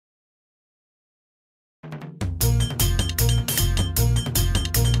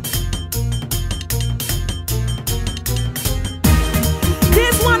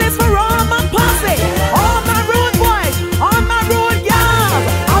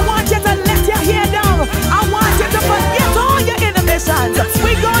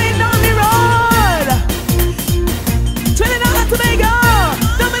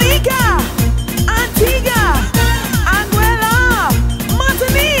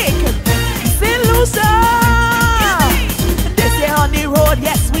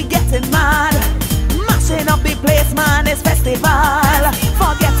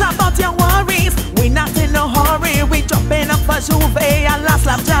Juve and last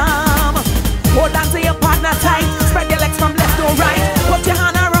lap jam. Hold on to your partner tight, spread your legs from left to right. Put your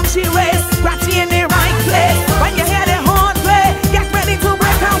hand around she waist, grab she in the right place. When you hear the horn play, get ready to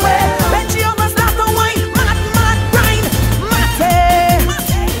break away. Bend you over, start to wine, mad, mad, grind. Mate,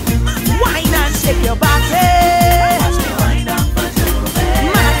 wine and shake your body.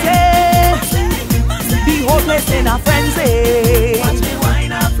 Mate, the whole place in a frenzy.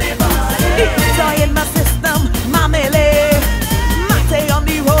 Joy in my system, mamele. Mate on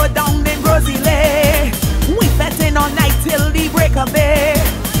the road down in Rosile. We fetting all night till the break of day.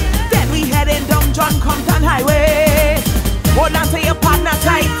 Then we heading down John Compton Highway. Hold on to your partner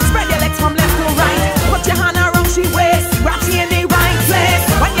tight, spread your legs from left to right. Put your hand around she waist, grab she in the right place.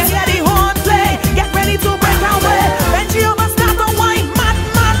 When you hear the horn play, get ready to break away. Bend you over, start to wine, mad,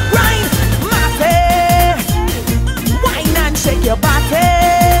 mad, grind. Mate, wine and shake your body.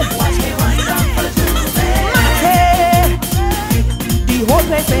 Whole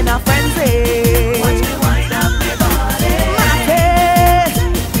place in a frenzy. Watch me wind up my body. Mate,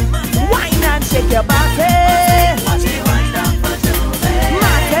 wine and shake your body. Watch me wind up my Juve.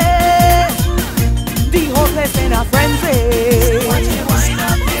 Mate, the whole place in a frenzy. Watch me wind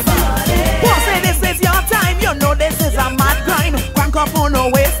up my body. Won't say this is your time, you know this is a mad grind. Crank up on the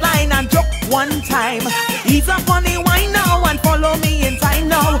waistline and joke one time. Ease up on the wine now and follow me in time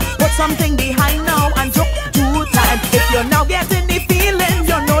now. Put something behind now and joke 2 times. If you're now getting the feeling,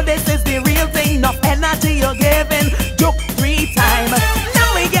 you know this is the real thing. Enough energy you're giving, joke 3 times.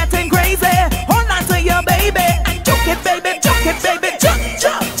 Now we getting crazy. Hold on to your baby and joke it, baby, jump, jump, jump,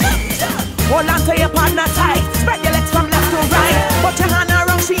 jump. Hold on to your partner tight, spread your legs from left to right. Put your hand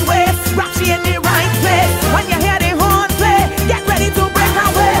around she waist, grab she in the right place. When you hear the horn play, get ready to break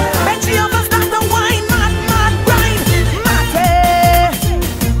away. Bend she over, start to wine, mad, mad, grind. Mate,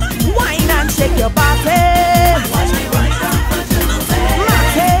 wine and shake your body.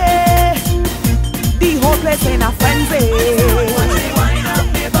 Place in a frenzy. Watch me wind up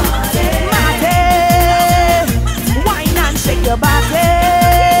my body. Mate, wine and shake your body.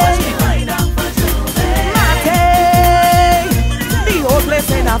 Watch me wind up my Juve. Mate, the whole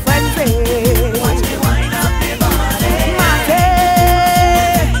place in a frenzy. Watch me wind up my body. Mate,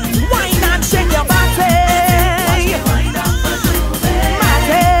 wine and shake your body. Watch me wind up my Juve.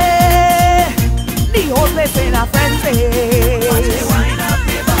 Mate, the whole place in a frenzy.